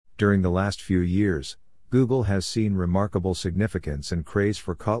During the last few years, Google has seen remarkable significance and craze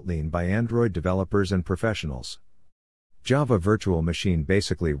for Kotlin by Android developers and professionals. Java Virtual Machine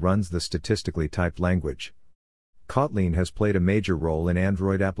basically runs the statistically typed language. Kotlin has played a major role in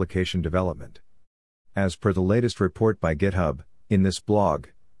Android application development. As per the latest report by GitHub, in this blog,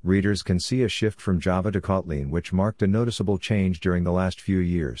 readers can see a shift from Java to Kotlin, which marked a noticeable change during the last few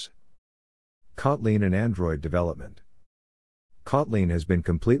years. Kotlin and Android development. Kotlin has been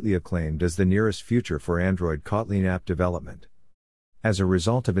completely acclaimed as the nearest future for Android Kotlin app development. As a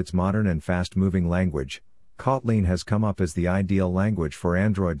result of its modern and fast-moving language, Kotlin has come up as the ideal language for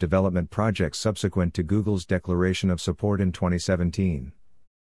Android development projects subsequent to Google's declaration of support in 2017.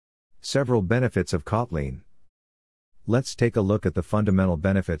 Several benefits of Kotlin. Let's take a look at the fundamental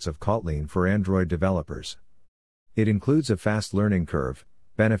benefits of Kotlin for Android developers. It includes a fast learning curve,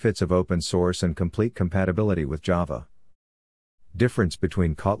 benefits of open source, and complete compatibility with Java. Difference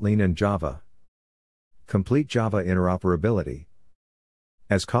between Kotlin and Java. Complete Java interoperability.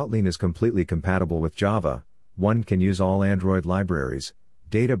 As Kotlin is completely compatible with Java, one can use all Android libraries,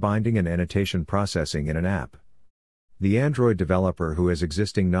 data binding and annotation processing in an app. The Android developer who has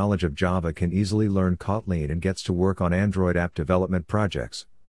existing knowledge of Java can easily learn Kotlin and gets to work on Android app development projects.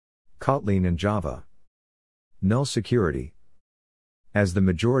 Kotlin and Java. Null security. As the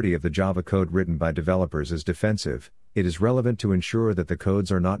majority of the Java code written by developers is defensive, it is relevant to ensure that the codes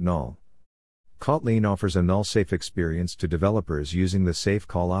are not null. Kotlin offers a null-safe experience to developers using the safe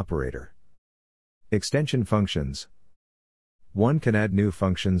call operator. Extension functions. One can add new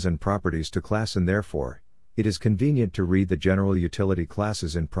functions and properties to class, and therefore, it is convenient to read the general utility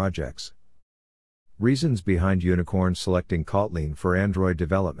classes in projects. Reasons behind Unicorn selecting Kotlin for Android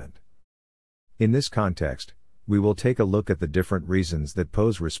development. In this context, we will take a look at the different reasons that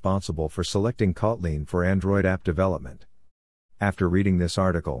pose responsible for selecting Kotlin for Android app development. After reading this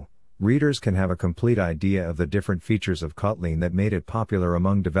article, readers can have a complete idea of the different features of Kotlin that made it popular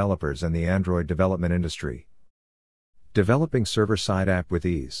among developers and the Android development industry. Developing server-side app with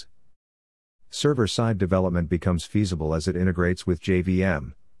ease. Server-side development becomes feasible as it integrates with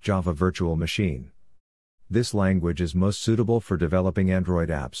JVM, Java Virtual Machine. This language is most suitable for developing Android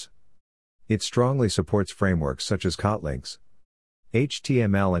apps. It strongly supports frameworks such as Kotlin,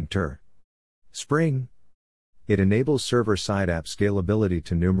 HTML and TUR. Spring. It enables server-side app scalability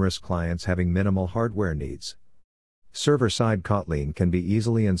to numerous clients having minimal hardware needs. Server-side Kotlin can be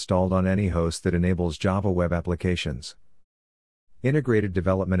easily installed on any host that enables Java web applications. Integrated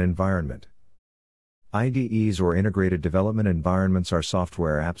development environment. IDEs or integrated development environments are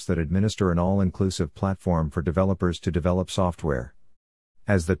software apps that administer an all-inclusive platform for developers to develop software.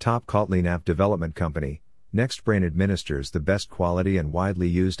 As the top Kotlin app development company, NextBrain administers the best quality and widely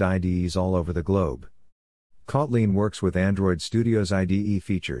used IDEs all over the globe. Kotlin works with Android Studio's IDE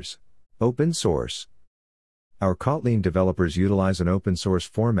features. Open source. Our Kotlin developers utilize an open source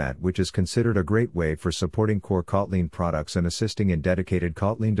format, which is considered a great way for supporting core Kotlin products and assisting in dedicated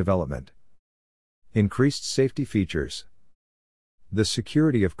Kotlin development. Increased safety features. The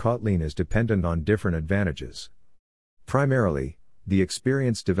security of Kotlin is dependent on different advantages. Primarily, the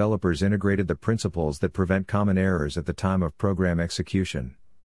experienced developers integrated the principles that prevent common errors at the time of program execution.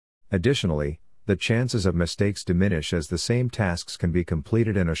 Additionally, the chances of mistakes diminish as the same tasks can be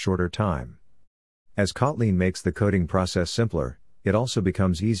completed in a shorter time. As Kotlin makes the coding process simpler, it also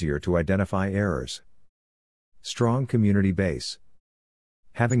becomes easier to identify errors. Strong community base.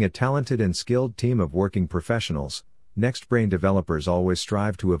 Having a talented and skilled team of working professionals, NextBrain developers always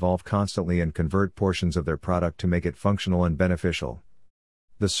strive to evolve constantly and convert portions of their product to make it functional and beneficial.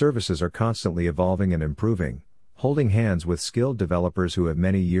 The services are constantly evolving and improving, holding hands with skilled developers who have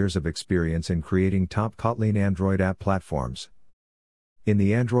many years of experience in creating top Kotlin Android app platforms. In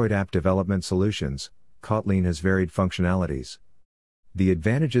the Android app development solutions, Kotlin has varied functionalities. The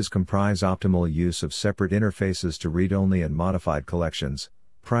advantages comprise optimal use of separate interfaces to read-only and modified collections,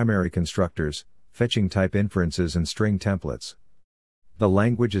 primary constructors, fetching type inferences, and string templates. The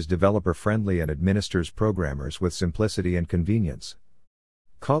language is developer-friendly and administers programmers with simplicity and convenience.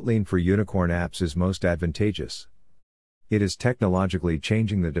 Kotlin for Unicorn apps is most advantageous. It is technologically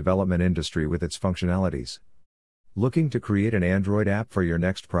changing the development industry with its functionalities. Looking to create an Android app for your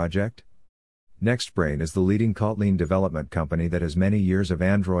next project? NextBrain is the leading Kotlin development company that has many years of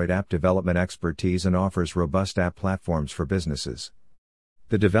Android app development expertise and offers robust app platforms for businesses.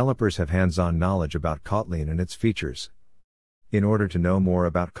 The developers have hands-on knowledge about Kotlin and its features. In order to know more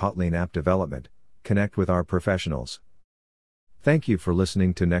about Kotlin app development, connect with our professionals. Thank you for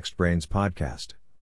listening to NextBrain's podcast.